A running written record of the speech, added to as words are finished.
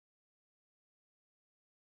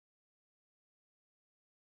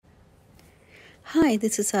Hi,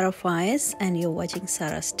 this is Sarah Fayez and you're watching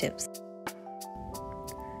Sarah's Tips.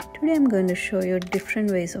 Today I'm going to show you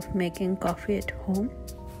different ways of making coffee at home.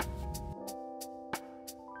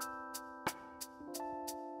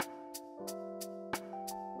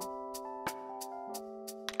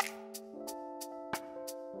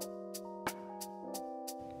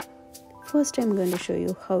 First I'm going to show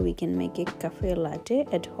you how we can make a cafe latte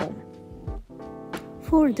at home.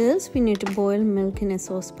 For this we need to boil milk in a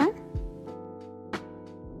saucepan.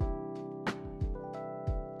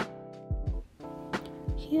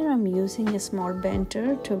 Here I'm using a small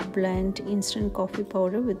blender to blend instant coffee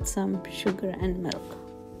powder with some sugar and milk.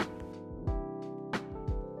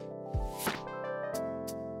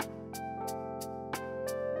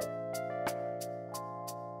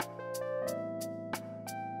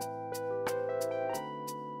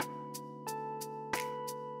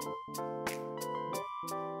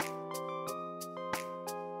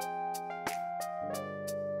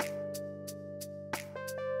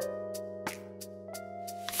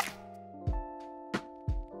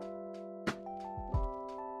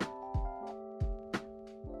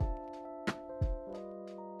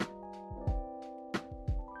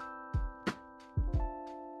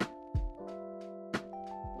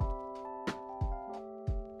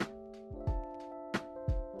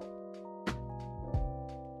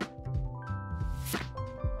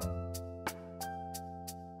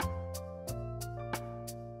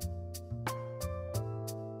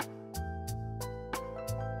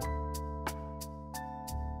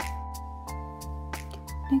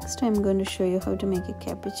 Next, I'm going to show you how to make a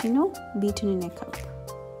cappuccino beaten in a cup.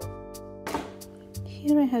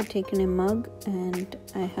 Here I have taken a mug and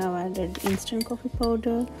I have added instant coffee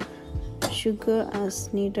powder, sugar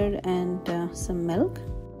as needed and some milk.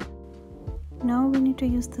 Now we need to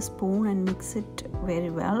use the spoon and mix it very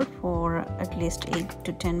well for at least 8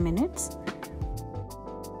 to 10 minutes.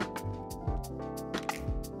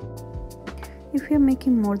 If you are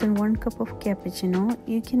making more than 1 cup of cappuccino,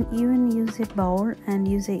 you can even use a bowl and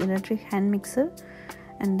use an electric hand mixer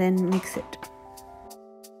and then mix it.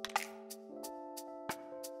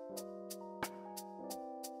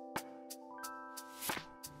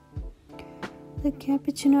 The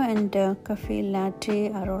cappuccino and cafe latte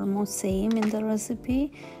are almost same in the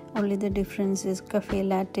recipe. Only the difference is cafe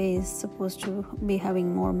latte is supposed to be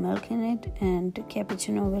having more milk in it and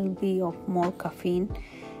cappuccino will be of more caffeine.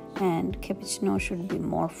 And cappuccino should be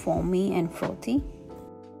more foamy and frothy.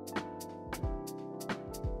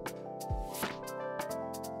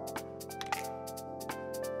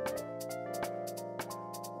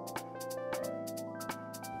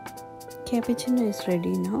 Cappuccino is ready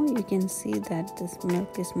now. You can see that this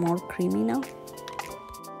milk is more creamy now.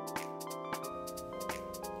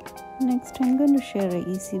 Next, I'm going to share an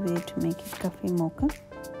easy way to make a coffee mocha.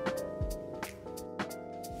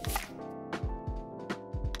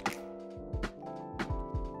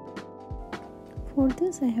 For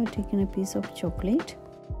this I have taken a piece of chocolate.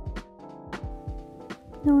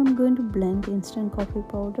 Now I'm going to blend instant coffee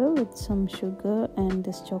powder with some sugar and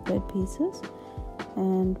this chocolate pieces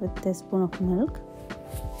and with a spoon of milk.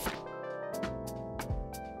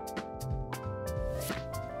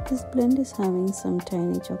 This blend is having some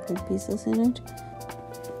tiny chocolate pieces in it.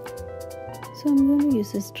 So I'm going to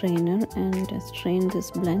use a strainer and strain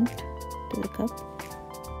this blend to the cup.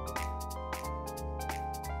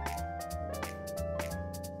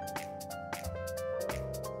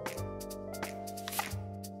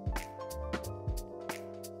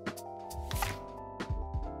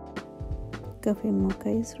 Coffee mocha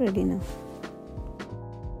is ready now.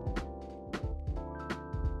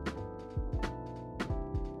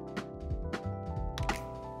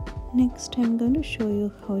 Next, I'm going to show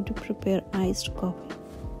you how to prepare iced coffee.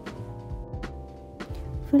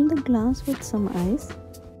 Fill the glass with some ice.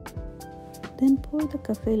 Then pour the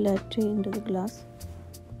cafe latte into the glass.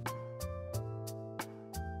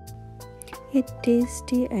 A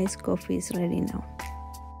tasty iced coffee is ready now.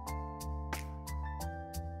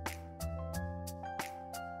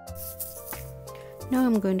 Now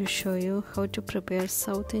I'm going to show you how to prepare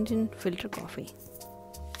South Indian filter coffee.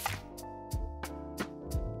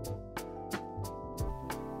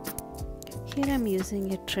 Here I'm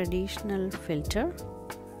using a traditional filter.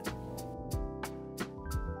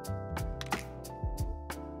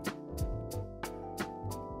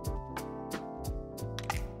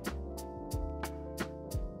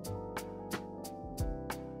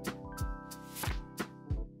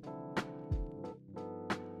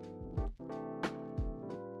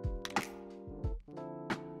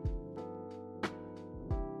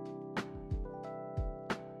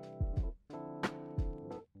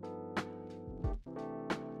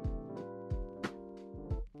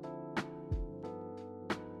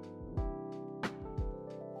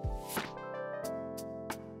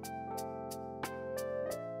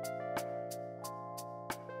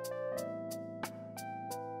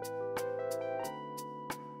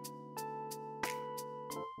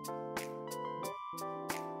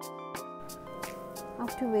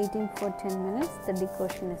 After waiting for 10 minutes, the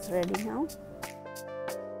decoction is ready now.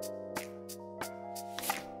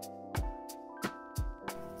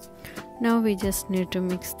 Now we just need to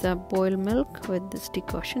mix the boiled milk with this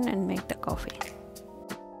decoction and make the coffee.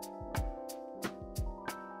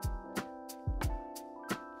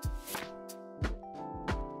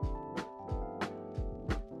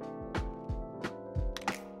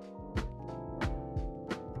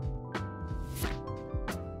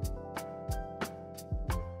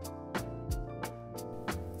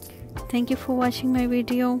 Thank you for watching my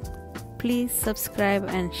video. Please subscribe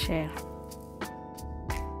and share.